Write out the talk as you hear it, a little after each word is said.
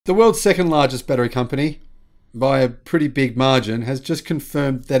The world's second largest battery company, by a pretty big margin, has just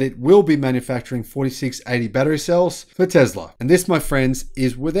confirmed that it will be manufacturing 4680 battery cells for Tesla. And this, my friends,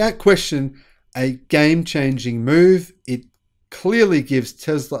 is without question a game-changing move. It clearly gives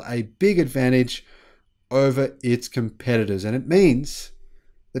Tesla a big advantage over its competitors. And it means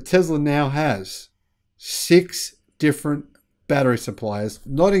that Tesla now has 6 different battery suppliers,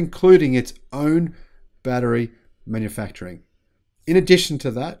 not including its own battery manufacturing. In addition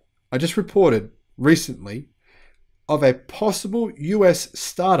to that, I just reported recently of a possible US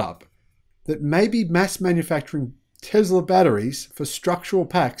startup that may be mass manufacturing Tesla batteries for structural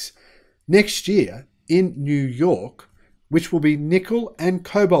packs next year in New York, which will be nickel and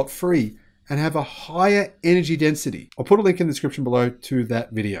cobalt free and have a higher energy density. I'll put a link in the description below to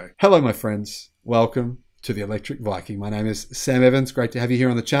that video. Hello, my friends. Welcome to the Electric Viking. My name is Sam Evans. Great to have you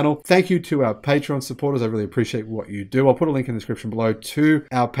here on the channel. Thank you to our Patreon supporters. I really appreciate what you do. I'll put a link in the description below to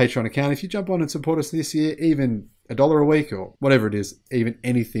our Patreon account. If you jump on and support us this year, even $1 a week or whatever it is, even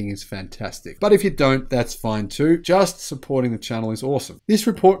anything is fantastic. But if you don't, that's fine too. Just supporting the channel is awesome. This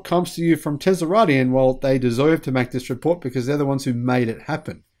report comes to you from Teslarati, and well, they deserve to make this report because they're the ones who made it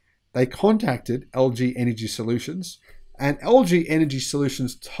happen. They contacted LG Energy Solutions, and LG Energy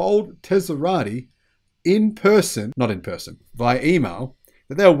Solutions told Teslarati via email,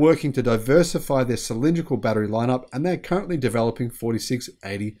 that they are working to diversify their cylindrical battery lineup, and they're currently developing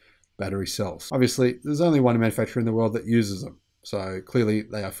 4680 battery cells. Obviously, there's only one manufacturer in the world that uses them, so clearly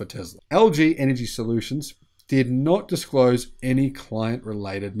they are for Tesla. LG Energy Solutions did not disclose any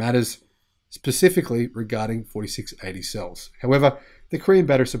client-related matters, specifically regarding 4680 cells. However, the Korean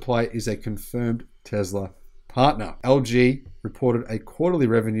battery supplier is a confirmed Tesla partner. LG reported a quarterly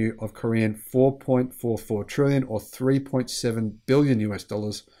revenue of Korean 4.44 trillion or $3.7 billion US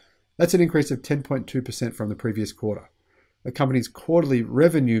dollars. That's an increase of 10.2% from the previous quarter. The company's quarterly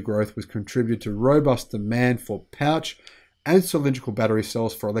revenue growth was contributed to robust demand for pouch and cylindrical battery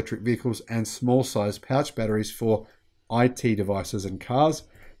cells for electric vehicles and small-sized pouch batteries for IT devices and cars.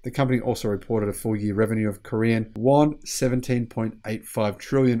 The company also reported a full-year revenue of Korean won 17.85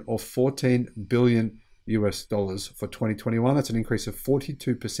 trillion or 14 billion US dollars for 2021. That's an increase of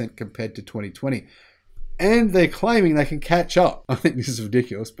 42% compared to 2020. And they're claiming they can catch up. I think this is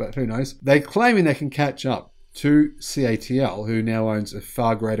ridiculous, but who knows? They're claiming they can catch up to CATL, who now owns a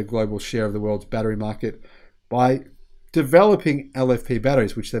far greater global share of the world's battery market, by developing LFP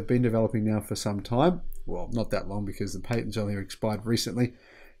batteries, which they've been developing now for some time. Well, not that long because the patents only expired recently.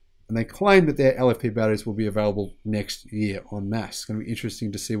 And they claim that their LFP batteries will be available next year en masse. It's going to be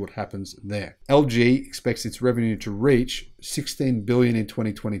interesting to see what happens there. LG expects its revenue to reach 16 billion in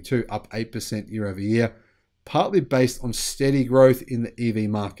 2022, up 8% year over year, partly based on steady growth in the EV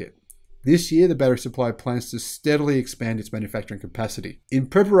market. This year, the battery supplier plans to steadily expand its manufacturing capacity. In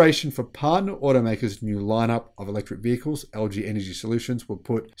preparation for partner automakers' new lineup of electric vehicles, LG Energy Solutions will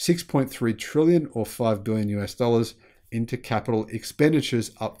put 6.3 trillion or $5 billion US dollars into capital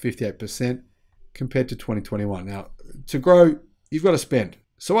expenditures, up 58% compared to 2021. Now, to grow, you've got to spend.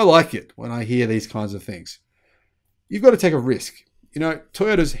 So I like it when I hear these kinds of things. You've got to take a risk. You know,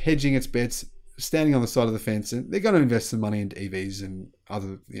 Toyota's hedging its bets, standing on the side of the fence, and they're going to invest some money into EVs and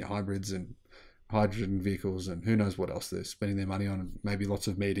other hybrids and hydrogen vehicles and who knows what else they're spending their money on, and maybe lots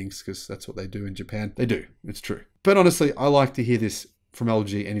of meetings because that's what they do in Japan. They do, it's true. But honestly, I like to hear this from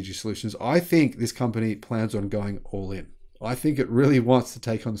LG Energy Solutions. I think this company plans on going all in. I think it really wants to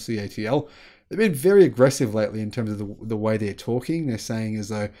take on CATL. They've been very aggressive lately in terms of the way they're talking. They're saying as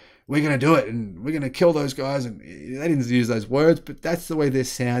though we're going to do it and we're going to kill those guys. And they didn't use those words, but that's the way they're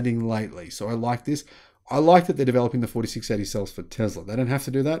sounding lately. So I like this. I like that they're developing the 4680 cells for Tesla. They don't have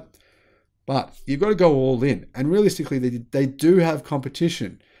to do that, but you've got to go all in. And realistically, they do have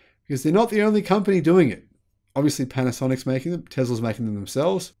competition because they're not the only company doing it. Obviously, Panasonic's making them, Tesla's making them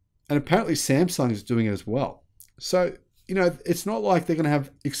themselves, and apparently Samsung is doing it as well. So, you know, it's not like they're going to have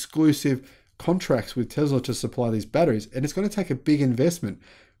exclusive contracts with Tesla to supply these batteries, and it's going to take a big investment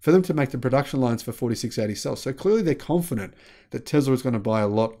for them to make the production lines for 4680 cells. So clearly they're confident that Tesla is going to buy a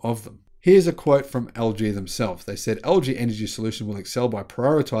lot of them. Here's a quote from LG themselves. They said, LG Energy Solution will excel by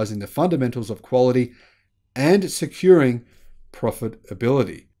prioritizing the fundamentals of quality and securing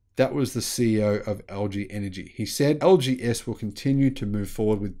profitability. That was the CEO of LG Energy. He said LGS will continue to move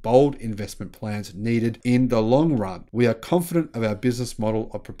forward with bold investment plans needed in the long run. We are confident of our business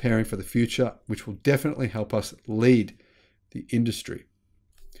model of preparing for the future, which will definitely help us lead the industry.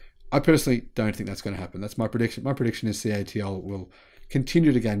 I personally don't think that's going to happen. That's my prediction. My prediction is CATL will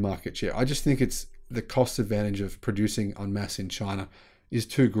continue to gain market share. I just think it's the cost advantage of producing en masse in China is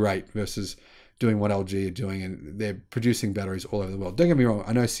too great versus doing what LG are doing, and they're producing batteries all over the world. Don't get me wrong,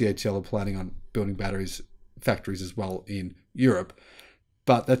 I know CATL are planning on building batteries factories as well in Europe,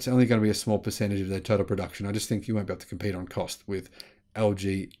 but that's only going to be a small percentage of their total production. I just think you won't be able to compete on cost with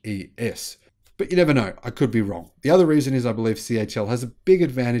LGES. But you never know, I could be wrong. The other reason is I believe CATL has a big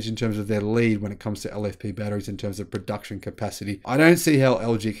advantage in terms of their lead when it comes to LFP batteries in terms of production capacity. I don't see how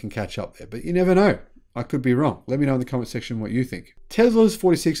LG can catch up there, but you never know. I could be wrong. Let me know in the comment section what you think. Tesla's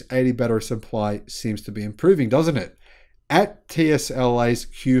 4680 battery supply seems to be improving, doesn't it? At TSLA's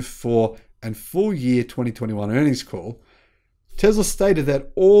Q4 and full year 2021 earnings call, Tesla stated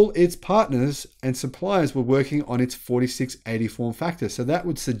that all its partners and suppliers were working on its 4680 form factor. So that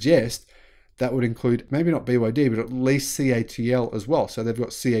would suggest that would include maybe not BYD, but at least CATL as well. So they've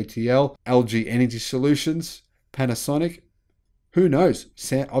got CATL, LG Energy Solutions, Panasonic. Who knows?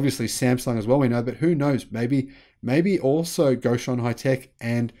 Obviously Samsung as well, we know, but who knows? Maybe also Giga Shanghai Tech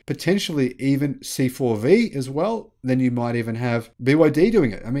and potentially even C4V as well. Then you might even have BYD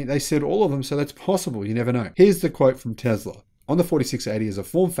doing it. I mean, they said all of them, so that's possible. You never know. Here's the quote from Tesla. On the 4680 as a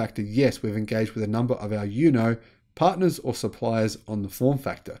form factor, yes, we've engaged with a number of our partners or suppliers on the form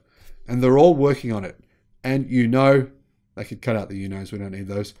factor, and they're all working on it. And they could cut out the we don't need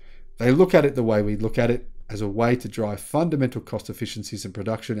those. They look at it the way we look at it, as a way to drive fundamental cost efficiencies in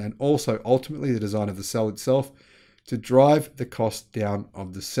production, and also ultimately the design of the cell itself to drive the cost down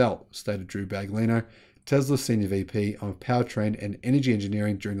of the cell, stated Drew Baglino, Tesla's Senior VP of Powertrain and Energy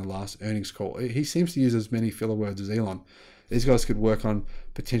Engineering during the last earnings call. He seems to use as many filler words as Elon. These guys could work on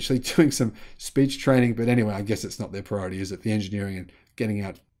potentially doing some speech training, but anyway, I guess it's not their priority, is it? The engineering and getting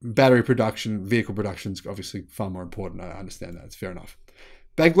out battery production, vehicle production is obviously far more important. I understand that. It's fair enough.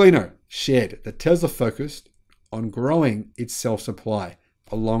 Baglino shared that Tesla focused on growing its self-supply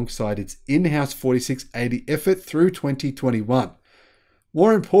alongside its in-house 4680 effort through 2021.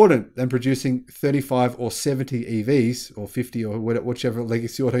 More important than producing 35 or 70 EVs, or 50 or whichever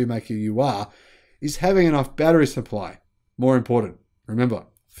legacy automaker you are, is having enough battery supply. More important. Remember,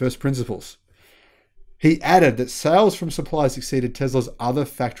 first principles. He added that sales from suppliers exceeded Tesla's other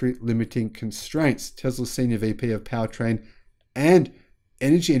factory limiting constraints. Tesla's Senior VP of Powertrain and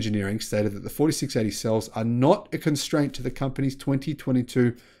Energy Engineering stated that the 4680 cells are not a constraint to the company's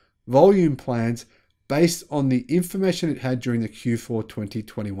 2022 volume plans based on the information it had during the Q4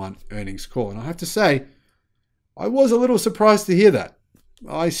 2021 earnings call. And I have to say, I was a little surprised to hear that.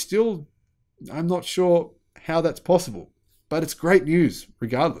 I'm not sure how that's possible, but it's great news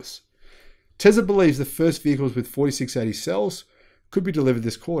regardless. Tesla believes the first vehicles with 4680 cells could be delivered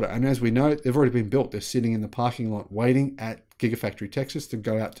this quarter. And as we know, they've already been built. They're sitting in the parking lot waiting at Gigafactory Texas to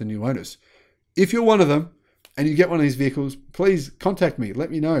go out to new owners. If you're one of them and you get one of these vehicles, please contact me. Let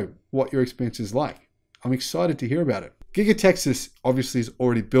me know what your experience is like. I'm excited to hear about it. Giga Texas obviously is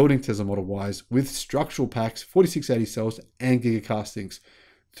already building Tesla Model Ys with structural packs, 4680 cells, and Giga castings.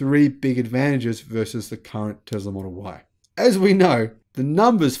 3 big advantages versus the current Tesla Model Y. As we know, the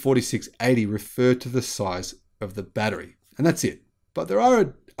numbers 4680 refer to the size of the battery, and that's it. But there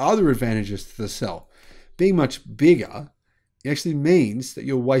are other advantages to the cell. Being much bigger, it actually means that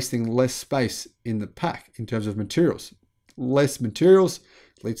you're wasting less space in the pack in terms of materials. Less materials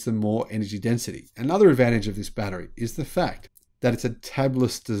leads to more energy density. Another advantage of this battery is the fact that it's a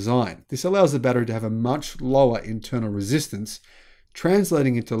tabless design. This allows the battery to have a much lower internal resistance,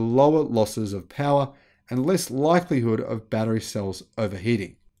 translating into lower losses of power and less likelihood of battery cells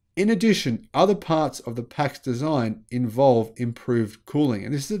overheating. In addition, other parts of the pack's design involve improved cooling,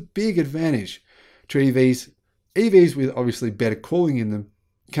 and this is a big advantage to EVs. EVs with obviously better cooling in them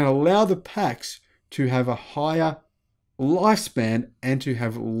can allow the packs to have a higher lifespan and to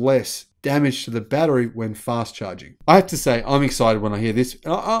have less damage to the battery when fast charging. I have to say, I'm excited when I hear this.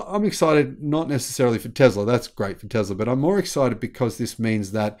 I'm excited not necessarily for Tesla. That's great for Tesla, but I'm more excited because this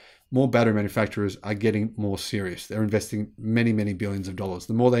means that more battery manufacturers are getting more serious. They're investing many, many billions of dollars.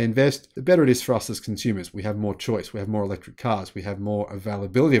 The more they invest, the better it is for us as consumers. We have more choice. We have more electric cars. We have more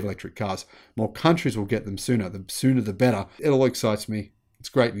availability of electric cars. More countries will get them sooner. The sooner, the better. It all excites me. It's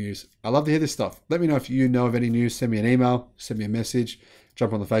great news. I love to hear this stuff. Let me know if you know of any news. Send me an email. Send me a message.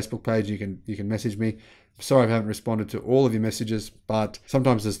 Jump on the Facebook page. You can message me. I'm sorry I haven't responded to all of your messages, but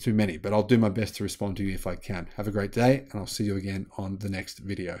sometimes there's too many. But I'll do my best to respond to you if I can. Have a great day, and I'll see you again on the next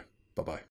video. Bye-bye.